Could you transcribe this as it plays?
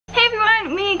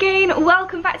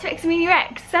welcome back to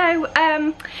xameliax. So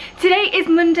today is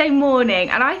Monday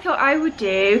morning and I thought I would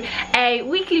do a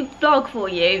weekly vlog for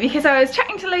you because I was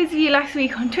chatting to loads of you last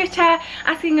week on Twitter,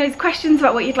 asking those questions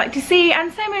about what you'd like to see,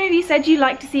 and so many of you said you'd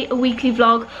like to see a weekly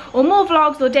vlog or more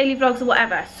vlogs or daily vlogs or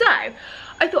whatever. So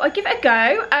I thought I'd give it a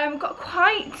go. Got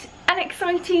quite an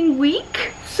exciting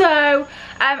week, so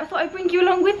I thought I'd bring you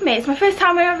along with me. It's my first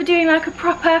time I'm ever doing like a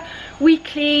proper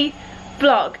weekly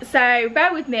vlog, so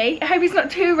bear with me. I hope it's not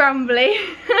too rambly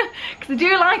because I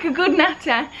do like a good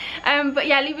natter, but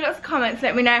yeah, leave me lots of comments,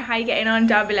 let me know how you're getting on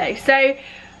down below. So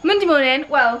Monday morning,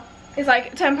 well, it's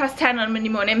like 10 on Monday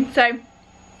morning, so I've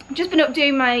just been up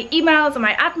doing my emails and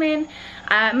my admin.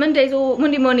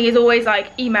 Monday morning is always like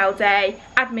email day,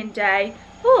 admin day.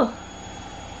 Oh,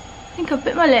 I think I've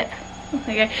bit my lip. Oh,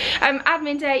 there you go.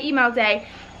 Admin day, email day,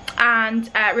 and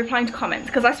replying to comments,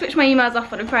 because I switch my emails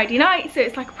off on a Friday night, so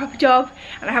it's like a proper job,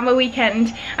 and I have my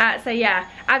weekend. So yeah,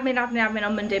 admin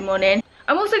on Monday morning.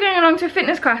 I'm also going along to a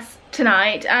fitness class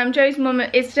tonight. Joe's mum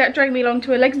is dragging me along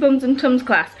to a legs, bums and tums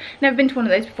class. Never been to one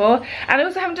of those before, and I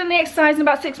also haven't done the exercise in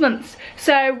about 6 months,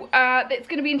 so it's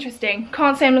going to be interesting.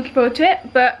 Can't say I'm looking forward to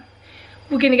it, but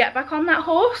we're going to get back on that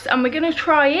horse and we're going to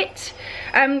try it.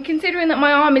 Considering that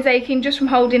my arm is aching just from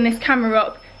holding this camera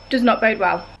up, does not bode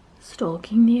well.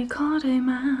 Stalking the Ocado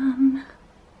man.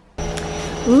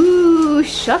 Ooh,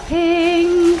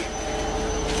 shopping.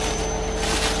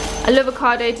 I love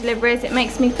Ocado deliveries. It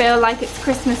makes me feel like it's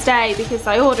Christmas Day because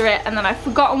I order it and then I've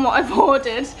forgotten what I've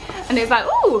ordered. And it's like,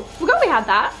 ooh, forgot we had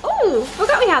that. Ooh,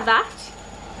 forgot we had that.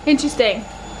 Interesting.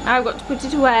 Now I've got to put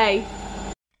it away.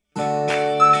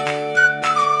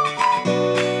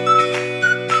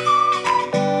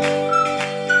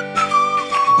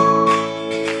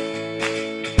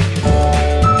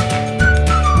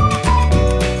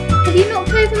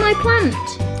 Plant.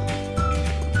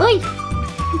 Oi,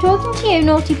 I'm talking to you,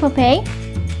 naughty puppy.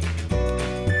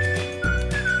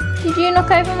 Did you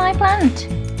knock over my plant?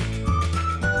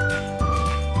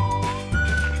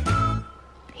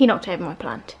 He knocked over my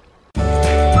plant.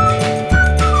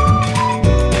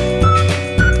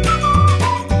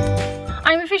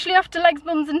 I'm officially off to legs,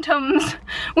 bums and tums.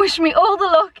 Wish me all the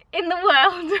luck in the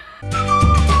world.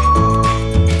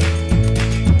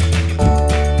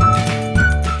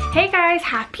 Hey guys,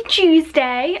 happy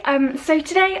Tuesday. So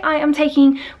today I am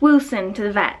taking Wilson to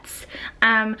the vets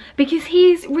because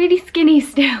he's really skinny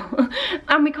still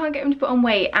and we can't get him to put on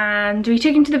weight, and we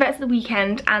took him to the vets at the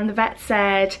weekend and the vet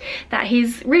said that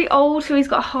he's really old, so he's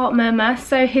got a heart murmur,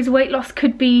 so his weight loss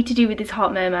could be to do with his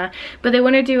heart murmur, but they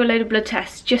want to do a load of blood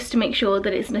tests just to make sure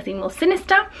that it's nothing more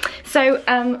sinister. So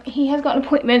he has got an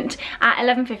appointment at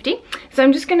 11:50, so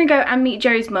I'm just going to go and meet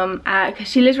Joe's mum because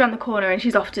she lives around the corner and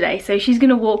she's off today, so she's going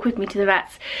to walk with me to the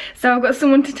vets. So I've got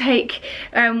someone to take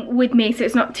with me, so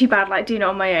it's not too bad like doing it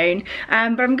on my own.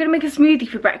 But I'm going to make a smoothie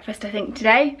for breakfast I think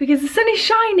today because the sun is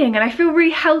shining and I feel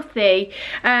really healthy.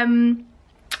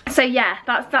 So yeah,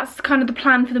 that's kind of the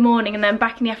plan for the morning, and then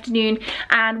back in the afternoon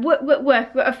and work.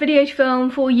 We've got a video to film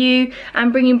for you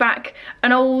and bringing back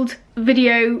an old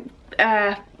video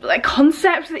like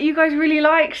concept that you guys really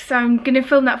liked, so I'm gonna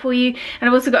film that for you, and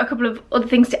I've also got a couple of other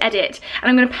things to edit, and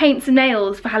I'm gonna paint some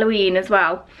nails for Halloween as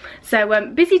well.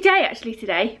 So busy day actually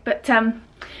today, but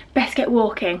best get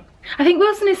walking. I think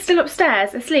Wilson is still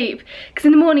upstairs asleep because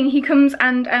in the morning he comes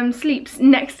and sleeps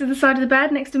next to the side of the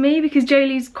bed next to me because Joe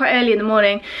leaves quite early in the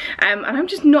morning, and I'm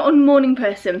just not a morning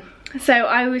person. So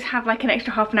I always have like an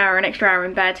extra half an hour, an extra hour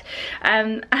in bed,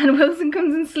 and Wilson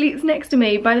comes and sleeps next to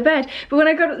me by the bed. But when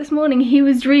I got up this morning, he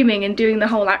was dreaming and doing the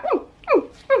whole like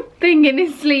thing in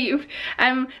his sleep.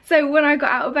 So when I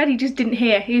got out of bed, he just didn't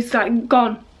hear. He was like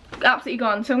gone, absolutely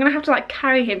gone. So I'm gonna have to like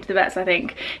carry him to the vets, I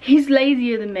think. He's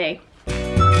lazier than me.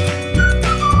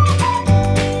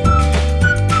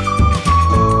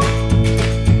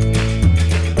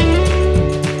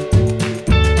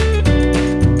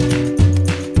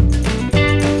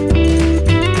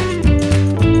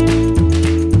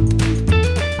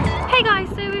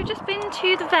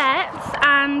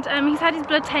 He's had his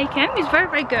blood taken. He's very,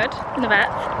 very good in the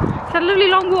vets. He's had a lovely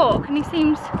long walk and he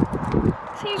seems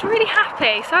really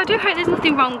happy, so I do hope there's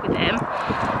nothing wrong with him,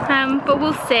 but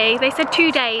we'll see. They said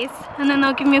 2 days and then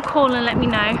they'll give me a call and let me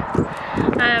know.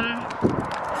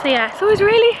 So yeah, it's always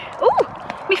really, ooh,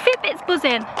 my Fitbit's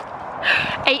buzzing.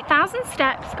 8,000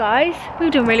 steps, guys.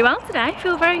 We've done really well today.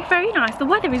 Feel very, very nice. The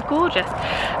weather is gorgeous.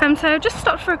 So just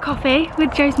stopped for a coffee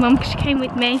with Joe's mum because she came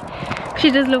with me. She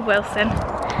does love Wilson.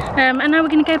 And now we're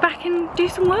going to go back and do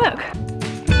some work.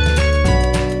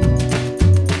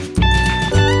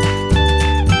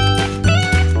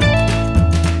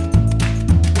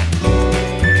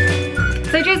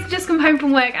 So Joe's just come home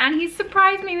from work and he's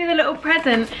surprised me with a little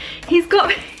present. He bought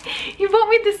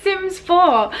me The Sims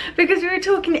 4 because we were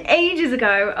talking ages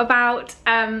ago about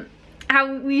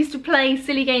how we used to play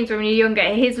silly games when we were younger.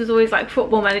 His was always like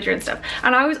Football Manager and stuff,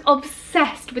 and I was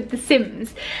obsessed with The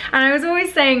Sims. And I was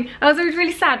always saying, I was always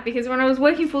really sad because when I was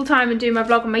working full time and doing my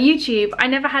blog on my YouTube, I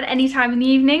never had any time in the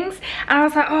evenings, and I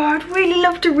was like, oh, I'd really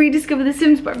love to rediscover The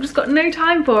Sims, but I've just got no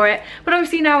time for it. But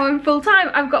obviously now I'm full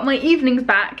time, I've got my evenings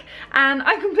back, and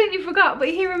I completely forgot, but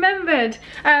he remembered.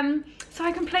 So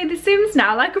I can play The Sims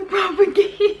now like a proper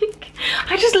geek.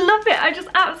 I just love it. I just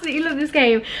absolutely love this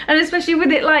game. And especially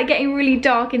with it like getting really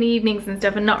dark in the evenings and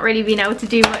stuff and not really being able to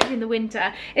do much in the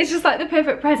winter. It's just like the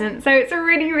perfect present. So it's a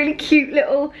really, really cute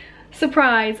little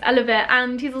surprise. I love it.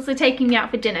 And he's also taking me out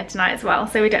for dinner tonight as well,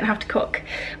 so we don't have to cook,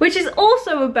 which is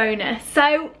also a bonus. So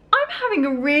I'm having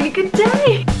a really good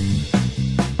day.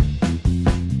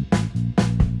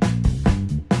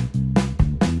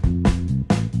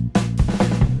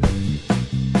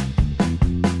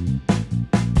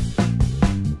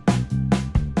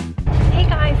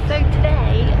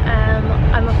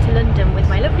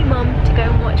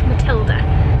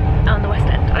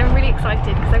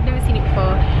 Because I've never seen it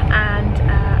before, and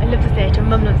I love the theatre.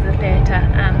 Mum loves the theatre,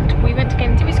 and we went to go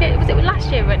and was it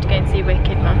last year we went to go and see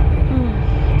Wicked,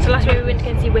 Mum? So last year we went to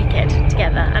go and see Wicked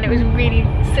together, and it was really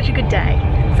such a good day,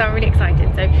 so I'm really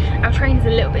excited. So our train is a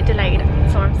little bit delayed,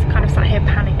 so I'm kind of sat here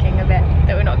panicking a bit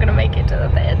that we're not going to make it to the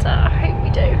theatre. I hope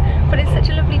we do, but it's such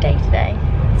a lovely day today.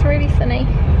 It's really sunny,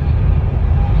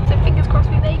 so fingers crossed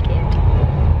we make it.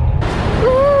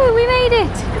 Woo, we made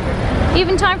it!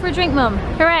 Even time for a drink, Mum.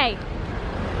 Hooray!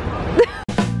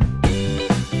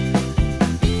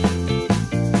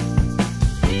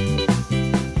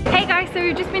 Hey guys, so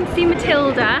we've just been to see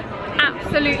Matilda.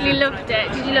 Absolutely loved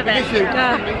it. Did you love it?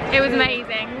 It was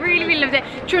amazing. Really, really loved it.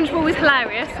 Trunchbull was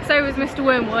hilarious. So was Mr.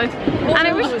 Wormwood. And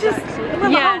it was just,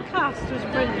 yeah. The whole cast was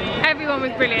brilliant. Everyone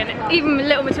was brilliant. Even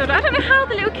little Matilda. I don't know how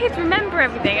the little kids remember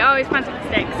everything. Oh, it's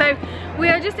fantastic. So we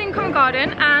are just in Covent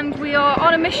Garden and we are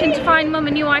on a mission to find Mum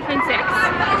a new iPhone 6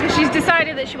 because she's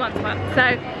decided that she wants one.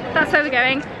 So that's where we're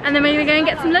going. And then we're going to go and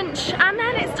get some lunch, and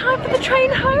then it's time for the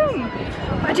train home.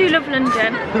 I do love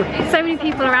London. So many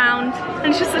people around, and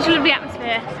it's just such a lovely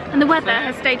atmosphere, and the weather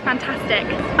has stayed fantastic,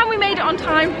 and we made it on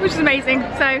time, which is amazing.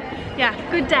 So yeah,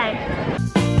 good day.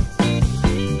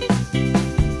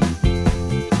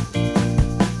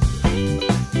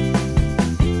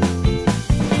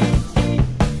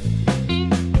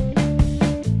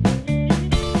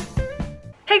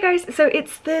 Hey guys, so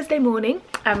it's Thursday morning.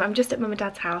 I'm just at Mum and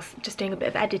Dad's house, just doing a bit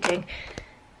of editing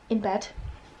in bed.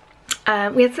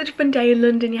 We had such a fun day in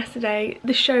London yesterday.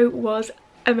 The show was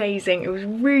amazing. It was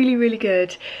really, really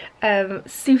good.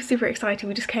 Super, super excited.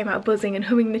 We just came out buzzing and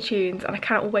humming the tunes, and I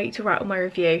cannot wait to write on my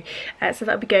review. So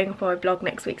that'll be going up on my blog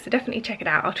next week, so definitely check it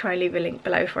out. I'll try and leave a link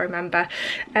below if I remember.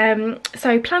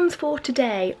 So plans for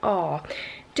today are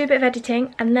do a bit of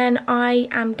editing, and then I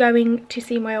am going to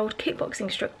see my old kickboxing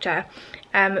instructor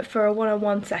for a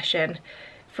one-on-one session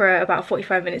for about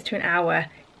 45 minutes to an hour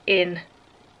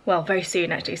well, very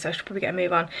soon actually, so I should probably get a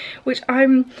move on, which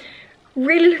I'm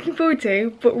really looking forward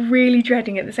to, but really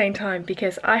dreading at the same time,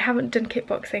 because I haven't done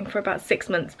kickboxing for about 6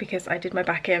 months because I did my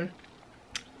back in,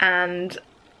 and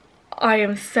I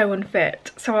am so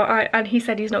unfit. So and he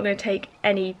said he's not going to take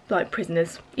any like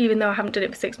prisoners, even though I haven't done it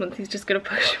for 6 months. He's just going to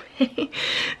push me.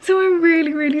 So I'm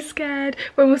really, really scared,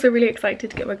 but I'm also really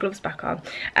excited to get my gloves back on.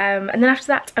 And then after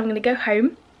that, I'm going to go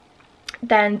home,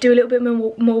 then do a little bit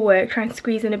more work, try and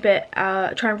squeeze in a bit,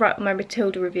 try and write my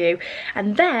Matilda review,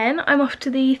 and then I'm off to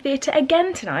the theatre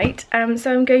again tonight.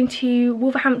 So I'm going to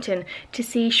Wolverhampton to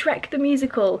see Shrek the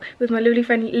musical with my lovely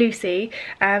friend Lucy.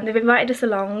 They've invited us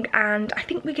along, and I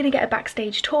think we're going to get a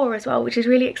backstage tour as well, which is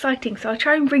really exciting. So I'll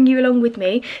try and bring you along with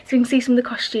me so you can see some of the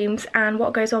costumes and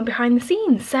what goes on behind the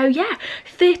scenes. So yeah,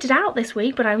 theatred out this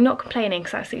week, but I'm not complaining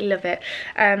because I absolutely love it.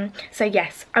 So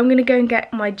yes, I'm going to go and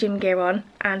get my gym gear on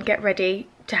and get ready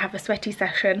to have a sweaty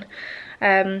session,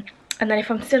 and then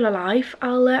if I'm still alive,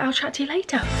 I'll chat to you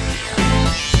later.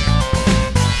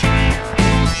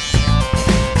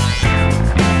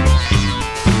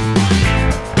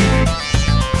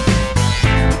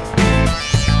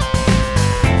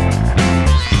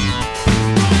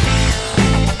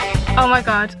 Oh my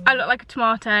god, I look like a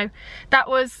tomato. That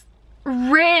was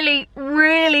really,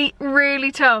 really,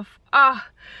 really tough.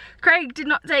 Craig did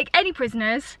not take any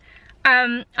prisoners.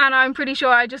 And I'm pretty sure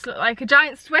I just looked like a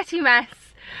giant sweaty mess,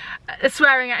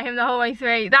 swearing at him the whole way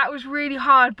through. That was really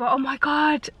hard, but oh my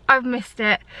god, I've missed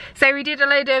it. So we did a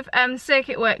load of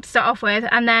circuit work to start off with,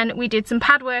 and then we did some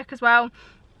pad work as well.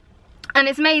 And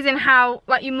it's amazing how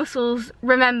like your muscles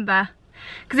remember.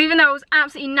 because even though I was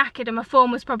absolutely knackered and my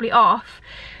form was probably off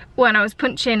when I was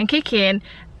punching and kicking,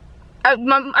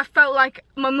 I felt like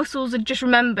my muscles had just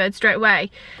remembered straight away.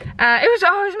 It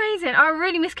was amazing. I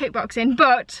really miss kickboxing,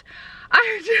 but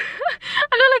I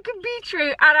know like a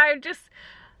beetroot, and I'm just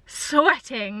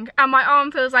sweating and my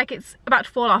arm feels like it's about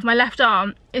to fall off. My left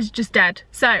arm is just dead.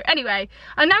 So anyway,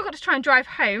 I've now got to try and drive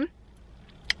home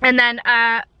and then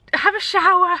have a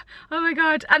shower. Oh my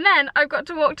god. And then I've got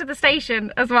to walk to the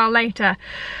station as well later.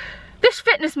 This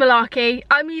fitness malarkey,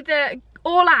 I'm either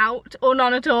all out or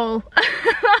none at all.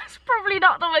 That's probably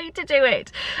not the way to do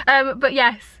it. But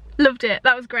yes, loved it.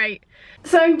 That was great.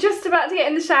 So I'm just about to get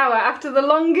in the shower after the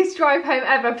longest drive home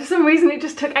ever. For some reason it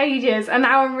just took ages and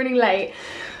now I'm running late.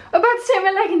 About to take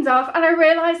my leggings off and I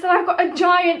realised that I've got a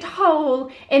giant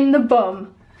hole in the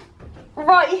bum.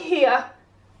 Right here.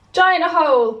 Giant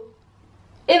hole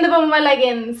in the bum of my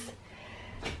leggings.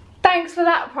 Thanks for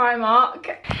that,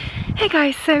 Primark. Hey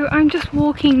guys, so I'm just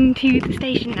walking to the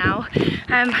station now.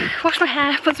 Washed my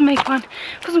hair, put some makeup on,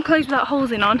 put some clothes without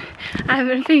holes in on.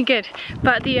 I'm feeling good.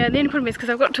 But the only problem is because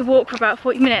I've got to walk for about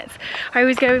 40 minutes, I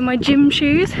always go in my gym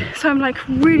shoes. So I'm like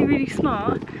really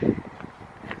smart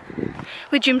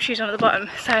with gym shoes on at the bottom,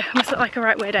 so I must look like a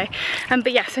right weirdo.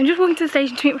 But yeah, so I'm just walking to the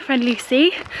station to meet my friend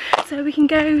Lucy so we can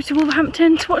go to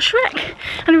Wolverhampton to watch Shrek,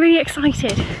 and I'm really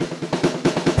excited.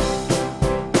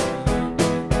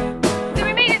 So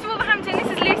we made it to Wolverhampton.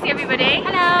 This is Lucy, everybody.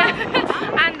 Hello.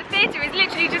 And the theatre is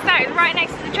literally just out, it's right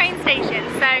next to the train station,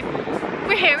 so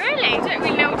we're here early, don't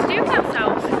really know what to do with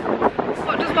ourselves.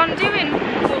 What does one do in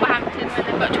Wolverhampton when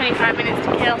they've got 25 minutes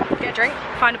to kill? Get a drink,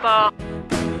 find a bar.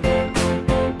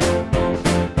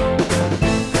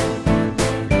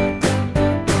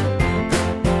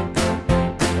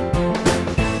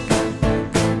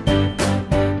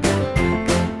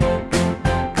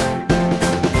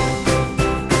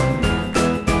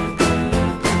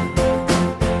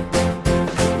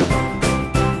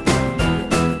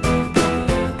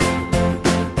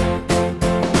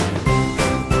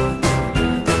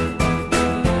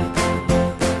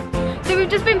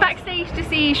 Just been backstage to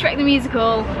see Shrek the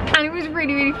Musical and it was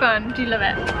really fun. Do you love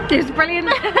it? It was brilliant.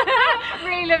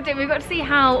 Really loved it. We got to see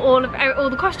how all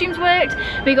the costumes worked.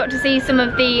 We got to see some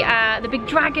of the big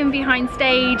dragon behind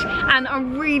stage, and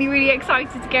I'm really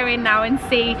excited to go in now and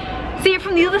see it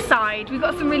from the other side. We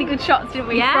got some really good shots, didn't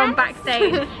we? Yes. From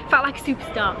backstage. Felt like a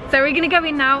superstar. So we're gonna go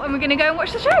in now and we're gonna go and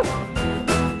watch the show.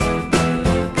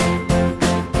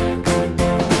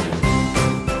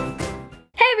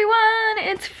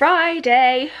 It's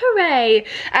Friday, hooray!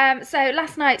 So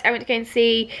last night I went to go and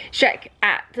see Shrek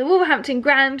at the Wolverhampton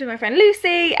Grand with my friend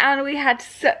Lucy, and we had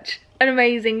such an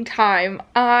amazing time.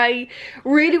 I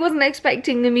really wasn't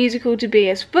expecting the musical to be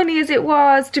as funny as it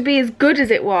was, to be as good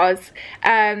as it was,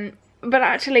 but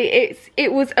actually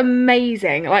it was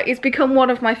amazing. Like, it's become one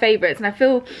of my favourites, and I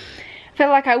feel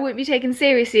like I wouldn't be taken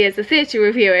seriously as a theatre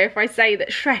reviewer if I say that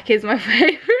Shrek is my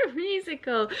favourite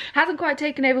musical. Hasn't quite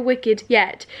taken over Wicked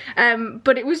yet,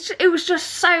 but it was just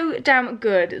so damn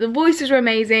good. The voices were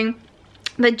amazing,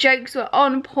 the jokes were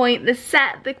on point, the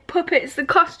set, the puppets, the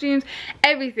costumes,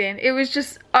 everything. It was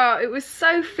just, oh, it was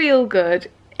so feel good.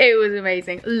 It was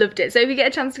amazing, loved it. So if you get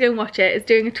a chance to go and watch it, it's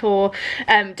doing a tour,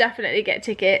 definitely get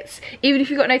tickets. Even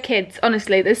if you've got no kids,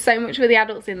 honestly, there's so much for the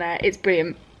adults in there, it's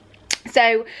brilliant.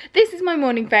 So this is my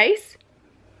morning face,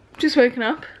 just woken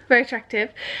up, very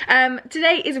attractive.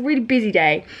 Today is a really busy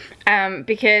day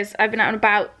because I've been out and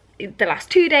about the last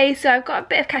 2 days, so I've got a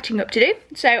bit of catching up to do.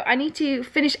 So I need to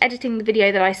finish editing the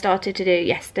video that I started to do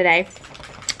yesterday.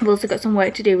 I've also got some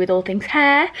work to do with all things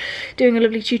hair, doing a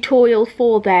lovely tutorial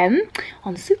for them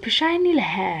on super shiny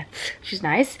hair, which is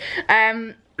nice.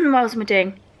 What else am I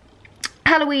doing?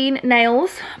 Halloween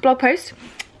nails blog post.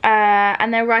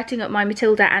 And they're writing up my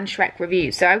Matilda and Shrek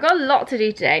reviews. So I've got a lot to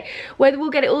do today. Whether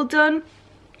we'll get it all done,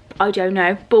 I don't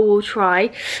know, but we'll try.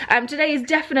 Today is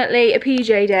definitely a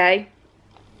PJ day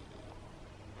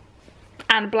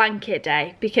and a blanket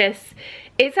day because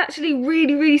it's actually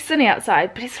really sunny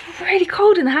outside, but it's really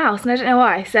cold in the house and I don't know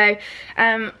why. So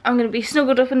I'm going to be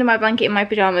snuggled up under my blanket in my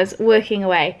pyjamas, working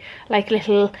away like a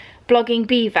little blogging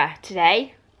beaver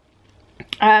today.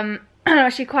 I'm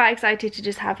actually quite excited to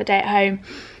just have a day at home.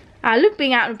 I love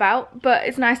being out and about, but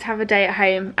it's nice to have a day at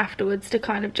home afterwards to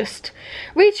kind of just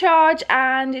recharge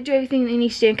and do everything that you need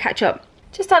to do and catch up.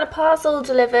 Just had a parcel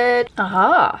delivered.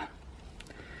 Aha!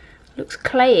 Looks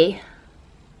clayey.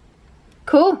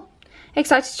 Cool.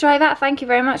 Excited to try that. Thank you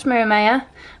very much, Miramaya.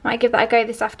 Might give that a go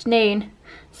this afternoon.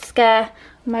 Scare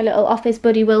my little office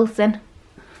buddy Wilson.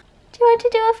 Do you want to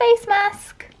do a face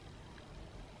mask?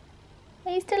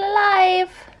 Are you still alive?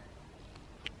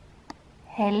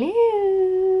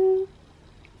 Hello.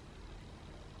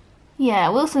 Yeah,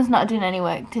 Wilson's not doing any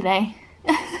work today.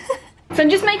 So I'm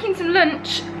just making some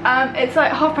lunch. It's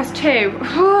like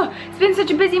 2:30. It's been such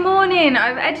a busy morning.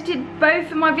 I've edited both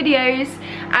of my videos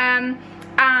and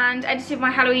edited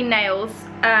my Halloween nails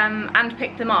and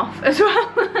picked them off as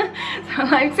well. So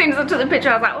like, as soon as I took the picture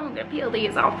I was like, oh, I'm gonna peel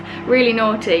these off. Really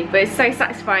naughty, but it's so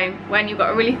satisfying when you've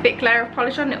got a really thick layer of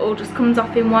polish on, it all just comes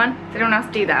off in one. Does anyone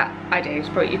else do that? I do, you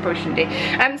probably shouldn't do.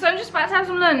 So I'm just about to have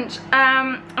some lunch.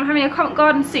 I'm having a Covent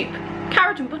Garden soup,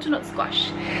 carrot and butternut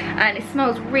squash, and it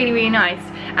smells really, really nice.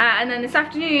 And then this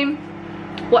afternoon,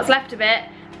 what's left of it,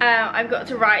 I've got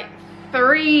to write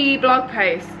 3 blog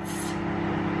posts,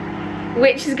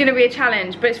 which is going to be a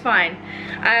challenge, but it's fine.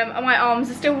 And my arms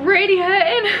are still really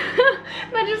hurting.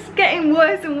 They're just getting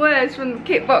worse and worse from the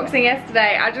kickboxing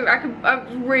yesterday.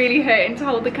 I'm really hurting to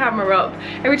hold the camera up.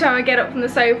 Every time I get up from the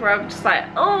sofa, I'm just like,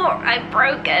 oh, I'm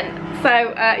broken.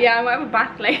 So yeah, I might have a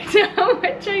bath later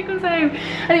when Joe comes home.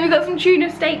 I think we've got some tuna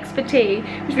steaks for tea,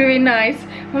 which will be really nice.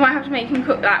 We might have to make him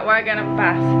cook that while I go and have a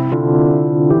bath.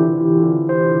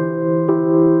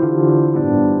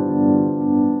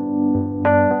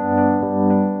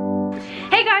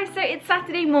 It's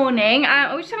Saturday morning.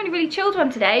 We're just having a really chilled one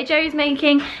today. Joe's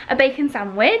making a bacon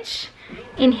sandwich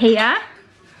in here.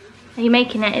 Are you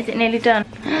making it? Is it nearly done?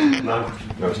 No,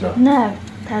 it's not. No,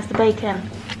 there's the bacon.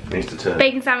 Needs to turn.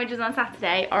 Bacon sandwiches on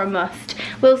Saturday are a must.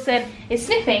 Wilson is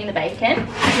sniffing the bacon.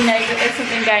 He knows that there's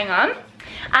something going on.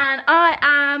 And I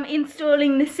am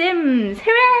installing The Sims.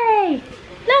 Hooray!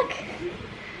 Look!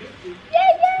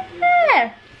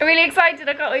 Yeah! I'm really excited,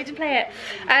 I can't wait to play it.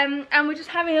 And we're just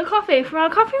having a coffee from our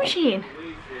coffee machine.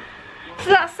 So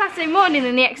that's Saturday morning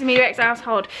in the xameliax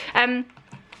household.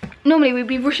 Normally we'd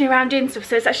be rushing around doing stuff,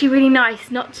 so it's actually really nice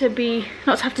not to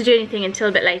have to do anything until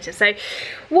a bit later. So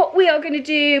what we are going to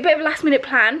do, a bit of a last minute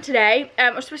plan today. I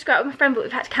was supposed to go out with my friend, but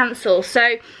we've had to cancel.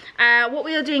 So what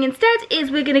we are doing instead is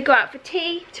we're going to go out for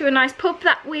tea to a nice pub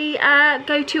that we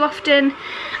go to often,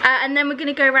 and then we're going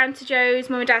to go around to Joe's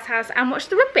mum and dad's house and watch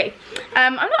the rugby.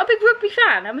 I'm not a big rugby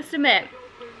fan, I must admit,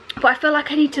 but I feel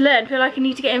like I need to learn, I feel like I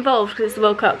need to get involved because it's the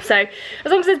World Cup. So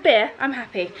as long as there's beer, I'm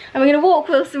happy. And we're going to walk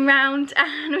Wilson round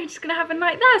and we're just going to have a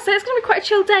night there. So it's going to be quite a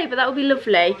chill day, but that will be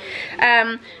lovely.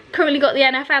 Currently got the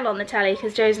NFL on the telly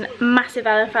because Joe's a massive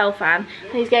NFL fan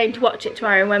and he's going to watch it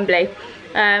tomorrow in Wembley.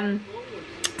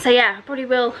 So yeah, I probably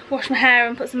will wash my hair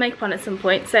and put some makeup on at some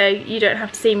point, so you don't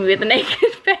have to see me with a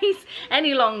naked face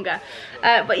any longer.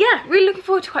 But yeah, really looking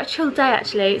forward to quite a chilled day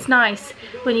actually. It's nice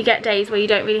when you get days where you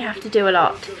don't really have to do a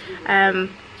lot.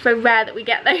 It's very rare that we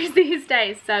get those these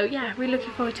days, so yeah, really looking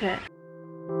forward to it.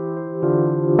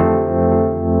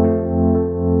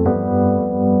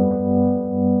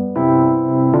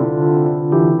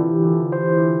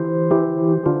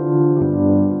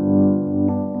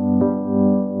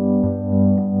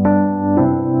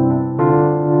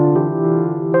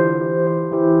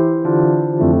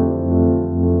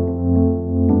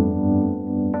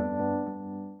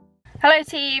 Hello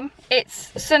team,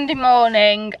 it's Sunday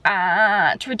morning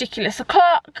at ridiculous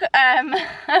o'clock.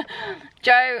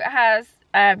 Joe has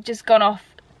just gone off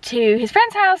to his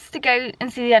friend's house to go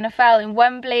and see the NFL in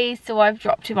Wembley, so I've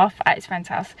dropped him off at his friend's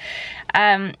house.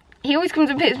 He always comes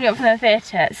and picks me up from the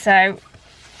theatre, so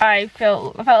I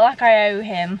felt like I owe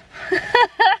him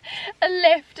a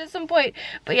lift at some point.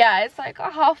 But yeah, it's like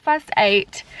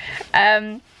 8:30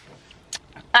 and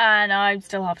I'm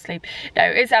still half asleep. No,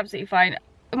 it's absolutely fine.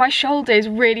 My shoulder is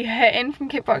really hurting from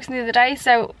kickboxing the other day,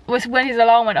 so when his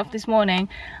alarm went off this morning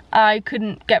I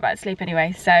couldn't get back to sleep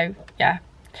anyway, so yeah,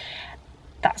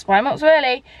 that's why I'm up so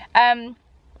early. The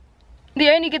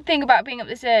only good thing about being up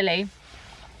this early,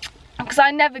 because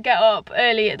I never get up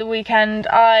early at the weekend,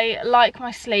 I like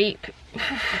my sleep.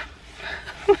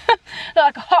 Look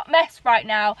like a hot mess right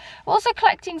now. I'm also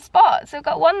collecting spots. I've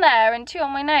got 1 there and 2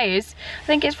 on my nose. I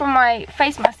think it's from my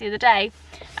face mask the other day,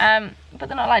 but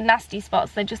they're not like nasty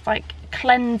spots, they're just like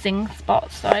cleansing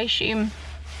spots, so I assume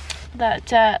that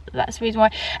that's the reason why.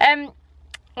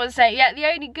 What to say, yeah, the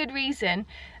only good reason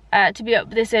to be up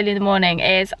this early in the morning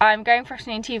is I'm going for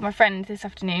afternoon tea with my friend this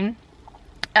afternoon,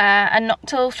 and not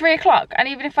till 3 o'clock. And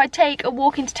even if I take a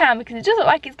walk into town, because it does look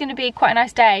like it's going to be quite a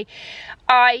nice day,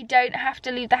 I don't have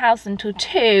to leave the house until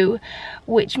 2,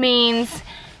 which means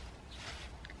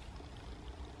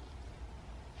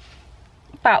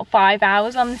about 5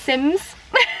 hours on The Sims.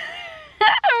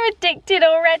 I'm addicted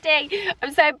already.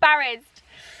 I'm so embarrassed.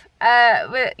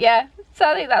 But yeah, so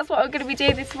I think that's what I'm going to be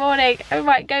doing this morning. I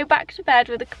might go back to bed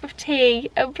with a cup of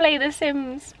tea and play The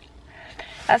Sims.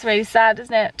 That's really sad,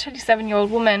 isn't it?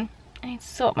 27-year-old woman. I need to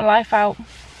sort my life out.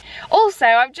 Also,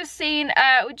 I've just seen,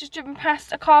 we've just driven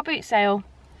past a car boot sale,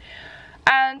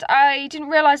 and I didn't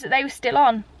realise that they were still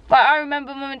on. But I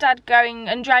remember mum and dad going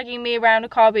and dragging me around a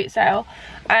car boot sale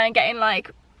and getting like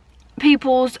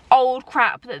people's old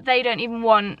crap that they don't even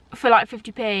want for like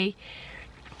 50p.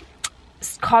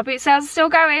 Car boot sales are still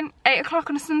going, 8 o'clock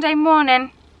on a Sunday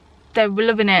morning. They were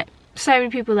loving it. So many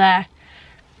people there.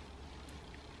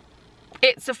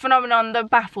 It's a phenomenon that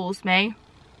baffles me.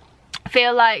 I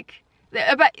feel like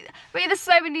but there's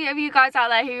so many of you guys out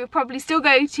there who probably still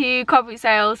go to car boot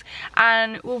sales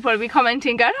and will probably be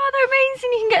commenting going, oh, they're amazing,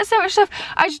 you can get so much stuff.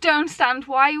 I just don't understand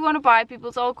why you want to buy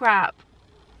people's old crap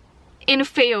in a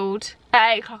field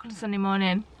at 8 o'clock on a Sunday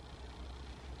morning.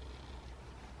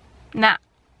 Nah.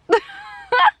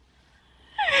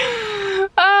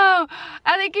 Oh,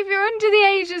 I think if you're under the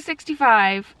age of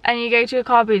 65 and you go to a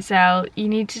car boot sale, you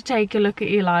need to take a look at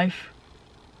your life.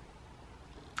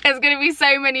 There's going to be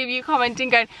so many of you commenting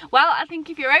going, well, I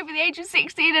think if you're over the age of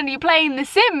 16 and you're playing The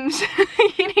Sims,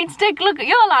 you need to take a look at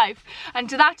your life. And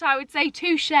to that I would say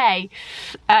touche. No,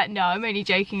 I'm only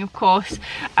joking, of course.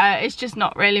 It's just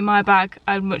not really my bag.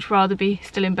 I'd much rather be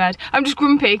still in bed. I'm just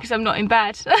grumpy because I'm not in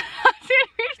bed.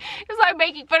 It's like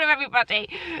making fun of everybody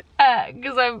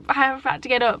because I have had to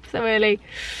get up so early.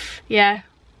 Yeah,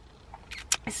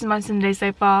 this is my Sunday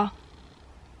so far.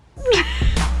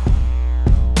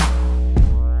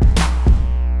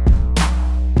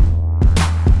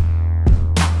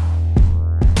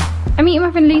 I'm meeting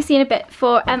my friend Lucy in a bit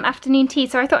for afternoon tea,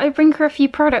 so I thought I'd bring her a few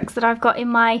products that I've got in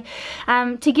my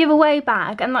to give away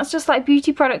bag, and that's just like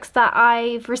beauty products that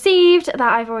I've received, that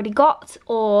I've already got,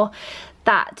 or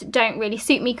that don't really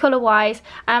suit me colour wise.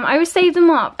 I always save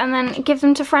them up and then give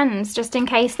them to friends just in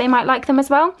case they might like them as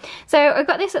well. So I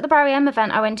got this at the Barry M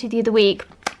event I went to the other week,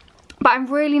 but I'm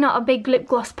really not a big lip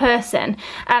gloss person,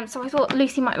 so I thought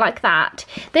Lucy might like that.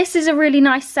 This is a really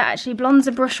nice set actually,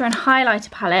 bronzer, brusher and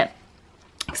highlighter palette.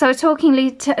 So I was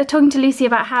talking to Lucy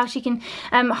about how she can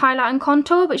highlight and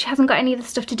contour, but she hasn't got any of the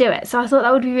stuff to do it. So I thought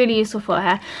that would be really useful for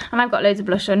her. And I've got loads of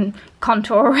blush and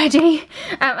contour already.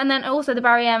 And then also the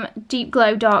Barry M Deep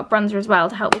Glow Dark Bronzer as well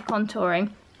to help with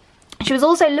contouring. She was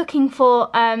also looking for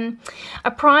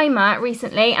a primer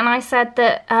recently, and I said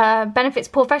that Benefit's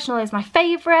Professional is my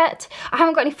favourite. I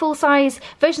haven't got any full-size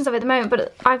versions of it at the moment,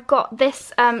 but I've got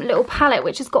this little palette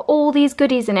which has got all these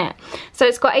goodies in it. So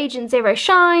it's got Agent Zero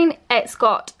Shine, it's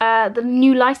got the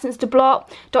new License to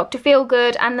Blot, Dr.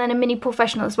 Feelgood, and then a mini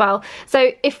Professional as well.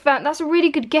 So if that's a really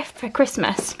good gift for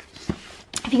Christmas,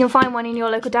 if you can find one in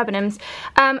your local Debenhams.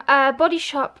 A Body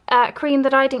Shop cream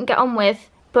that I didn't get on with,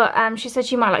 but she said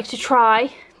she might like to try,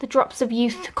 the Drops of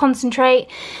Youth Concentrate,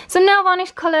 some nail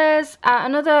varnish colours,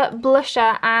 another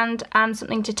blusher, and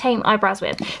something to tame eyebrows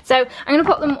with. So I'm going to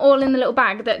put them all in the little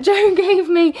bag that Joe gave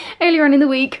me earlier on in the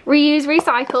week, reuse,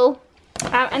 recycle,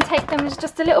 and take them as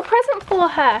just a little present for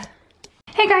her.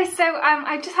 Hey guys, so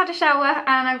I just had a shower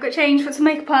and I've got changed, put some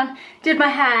makeup on, did my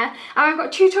hair, and I've got a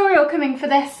tutorial coming for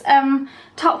this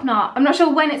top knot. I'm not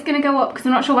sure when it's going to go up because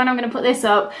I'm not sure when I'm going to put this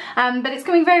up, but it's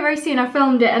coming very, very soon. I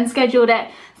filmed it and scheduled it.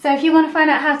 So if you want to find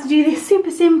out how to do this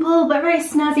super simple but very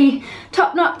snazzy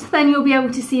top knot, then you'll be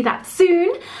able to see that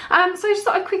soon. So I just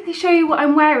thought I'd quickly show you what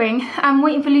I'm wearing. I'm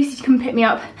waiting for Lucy to come pick me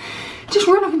up. Just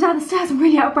run up and down the stairs, I'm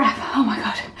really out of breath. Oh my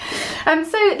god.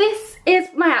 So this is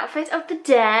my outfit of the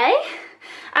day.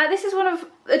 This is one of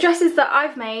the dresses that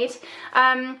I've made.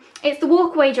 It's the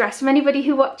walkaway dress. From anybody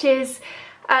who watches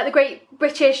the Great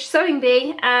British Sewing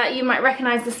Bee, you might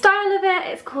recognise the style of it.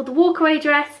 It's called the walkaway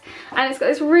dress, and it's got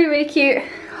this really, really cute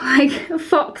like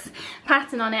fox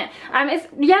pattern on it.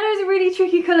 Yellow is a really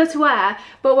tricky colour to wear,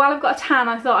 but while I've got a tan,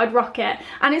 I thought I'd rock it.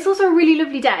 And it's also a really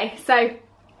lovely day. So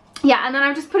yeah, and then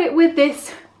I've just put it with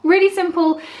this really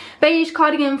simple beige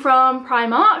cardigan from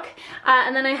Primark,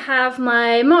 and then I have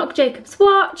my Marc Jacobs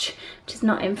watch, which is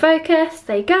not in focus,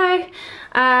 there you go,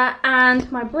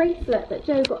 and my bracelet that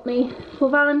Joe got me for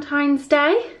Valentine's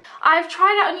Day. I've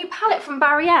tried out a new palette from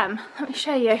Barry M. Let me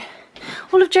show you.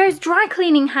 All of Joe's dry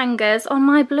cleaning hangers on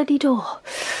my bloody door.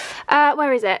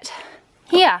 Where is it?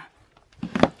 Here.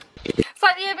 It's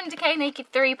like the Urban Decay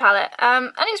Naked 3 palette,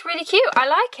 and it's really cute. I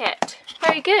like it.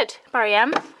 Very good, Barry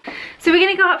M. So we're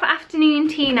going to go out for afternoon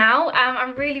tea now.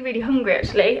 I'm really, really hungry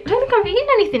actually. I don't think I've eaten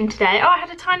anything today. Oh, I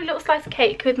had a tiny little slice of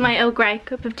cake with my Earl Grey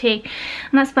cup of tea,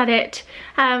 and that's about it.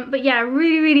 But yeah,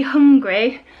 really, really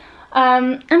hungry.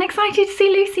 I'm excited to see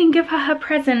Lucy and give her her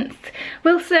presents.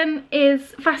 Wilson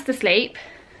is fast asleep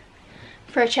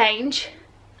for a change.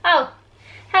 Oh,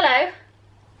 hello.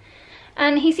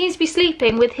 And he seems to be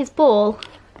sleeping with his ball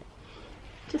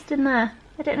just in there.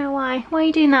 I don't know why. Why are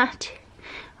you doing that?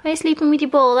 Why are you sleeping with your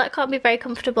ball? That can't be very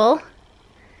comfortable.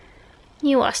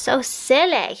 You are so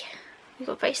silly. You've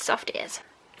got very soft ears.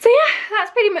 So yeah,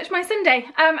 that's pretty much my Sunday.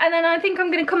 And then I think I'm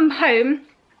going to come home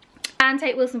and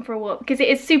take Wilson for a walk because it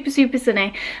is super, super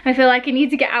sunny. I feel like I need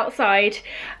to get outside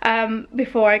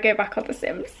before I go back on The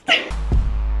Sims.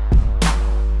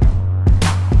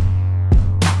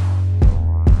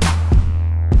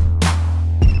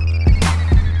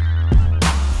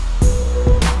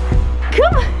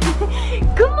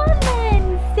 Come on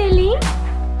then, silly.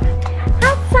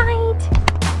 Outside.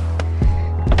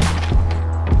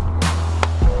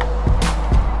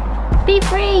 Be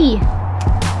free.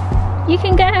 You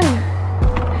can go.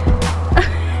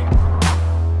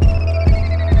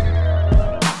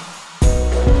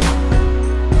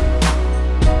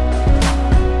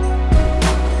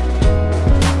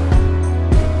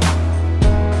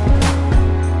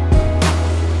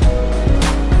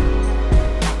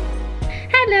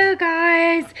 Hello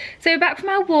guys. So we're back from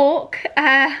our walk.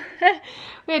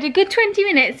 We had a good 20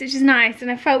 minutes, which is nice, and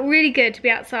I felt really good to be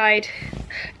outside.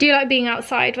 I do like being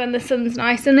outside when the sun's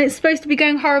nice, and it's supposed to be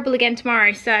going horrible again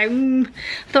tomorrow, so I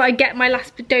thought I'd get my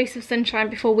last dose of sunshine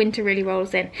before winter really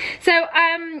rolls in. So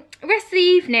rest of the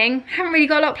evening, haven't really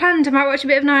got a lot planned. I might watch a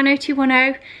bit of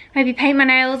 90210, maybe paint my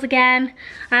nails again,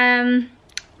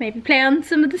 maybe play on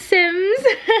some of The Sims,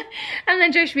 and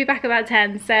then Joe should be back about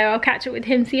 10, so I'll catch up with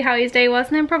him, see how his day was,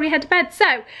 and then probably head to bed. So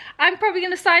I'm probably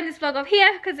going to sign this vlog off here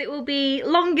because it will be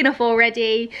long enough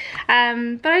already,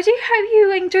 but I do hope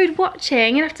you enjoyed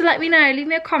watching. You'll have to let me know, leave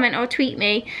me a comment or tweet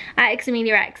me at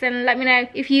xameliax and let me know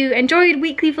if you enjoyed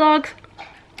weekly vlogs.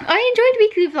 I enjoyed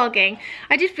weekly vlogging.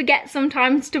 I did forget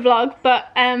sometimes to vlog, but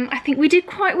I think we did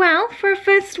quite well for a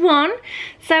first one.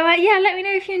 So yeah, let me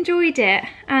know if you enjoyed it,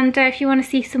 and if you want to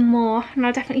see some more, and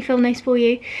I'll definitely film those for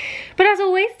you. But as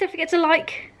always, don't forget to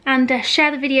like and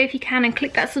share the video if you can, and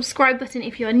click that subscribe button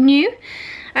if you're new.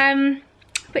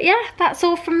 But yeah, that's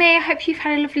all from me. I hope you've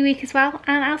had a lovely week as well,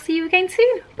 and I'll see you again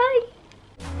soon. Bye.